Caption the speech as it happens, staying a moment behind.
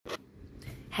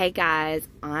Hey guys,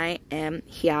 I am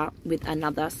here with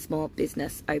another small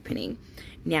business opening.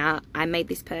 Now, I made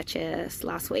this purchase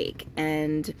last week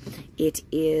and it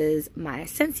is my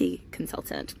Scentsy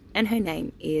consultant and her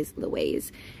name is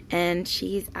Louise and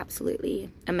she's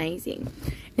absolutely amazing.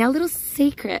 Now, a little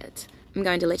secret I'm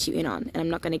going to let you in on, and I'm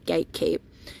not going to gatekeep.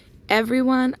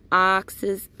 Everyone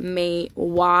asks me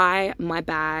why my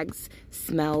bags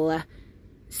smell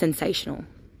sensational.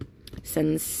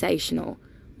 Sensational.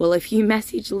 Well, if you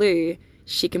message Lou,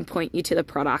 she can point you to the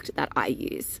product that I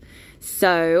use.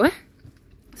 So,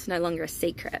 it's no longer a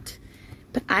secret.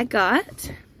 But I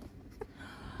got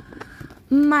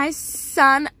my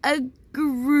son a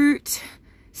Groot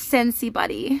Scentsy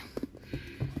buddy.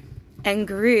 And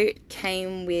Groot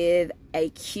came with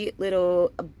a cute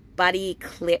little buddy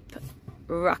clip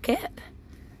rocket.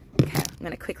 Okay, I'm going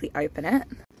to quickly open it.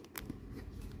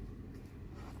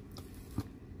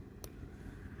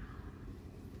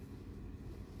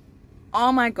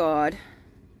 Oh my god.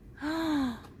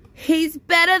 He's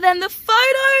better than the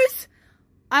photos!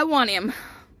 I want him.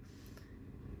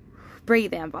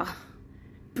 Breathe, Amber.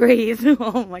 Breathe.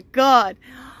 Oh my god.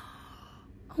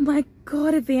 Oh my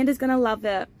god, Evander's gonna love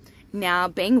it. Now,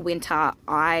 being winter,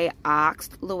 I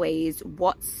asked Louise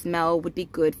what smell would be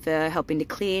good for helping to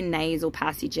clear nasal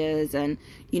passages and,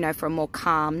 you know, for a more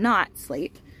calm night's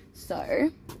sleep.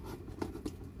 So,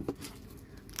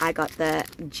 I got the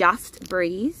Just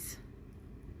Breathe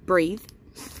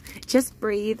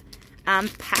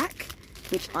pack,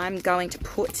 which I'm going to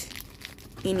put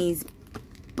in his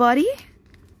body.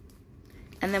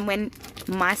 And then when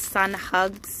my son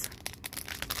hugs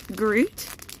Groot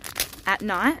at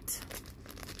night,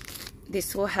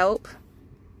 this will help.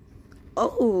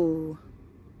 Oh,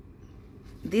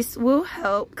 this will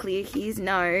help clear his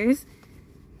nose.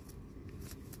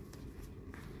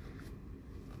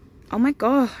 Oh my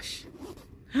gosh.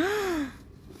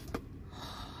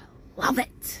 Love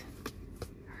it.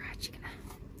 Alright, you're gonna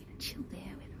chill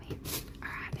there with me.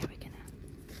 Alright, then we're gonna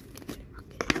rock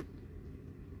it.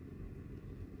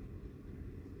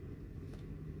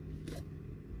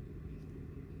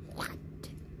 What?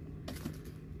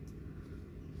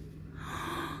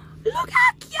 Look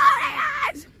how cute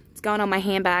it is! It's going on my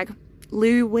handbag.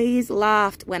 Louise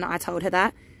laughed when I told her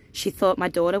that. She thought my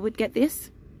daughter would get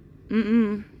this. She's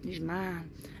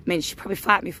mine. I mean, she'd probably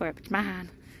fight me for it, but it's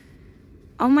mine.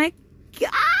 Oh my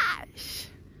gosh.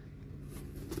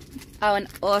 Oh, and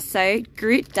also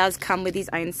Groot does come with his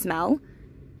own smell.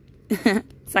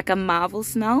 It's like a Marvel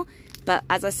smell, but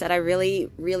as I said, I really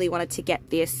wanted to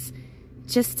get this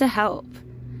just to help.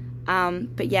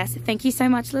 But yes, thank you so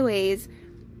much, Louise.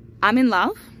 I'm in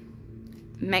love.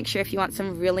 Make sure if you want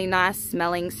some really nice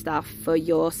smelling stuff for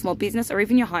your small business or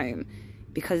even your home,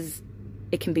 because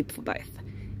it can be for both,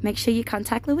 make sure you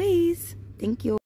contact Louise. Thank you.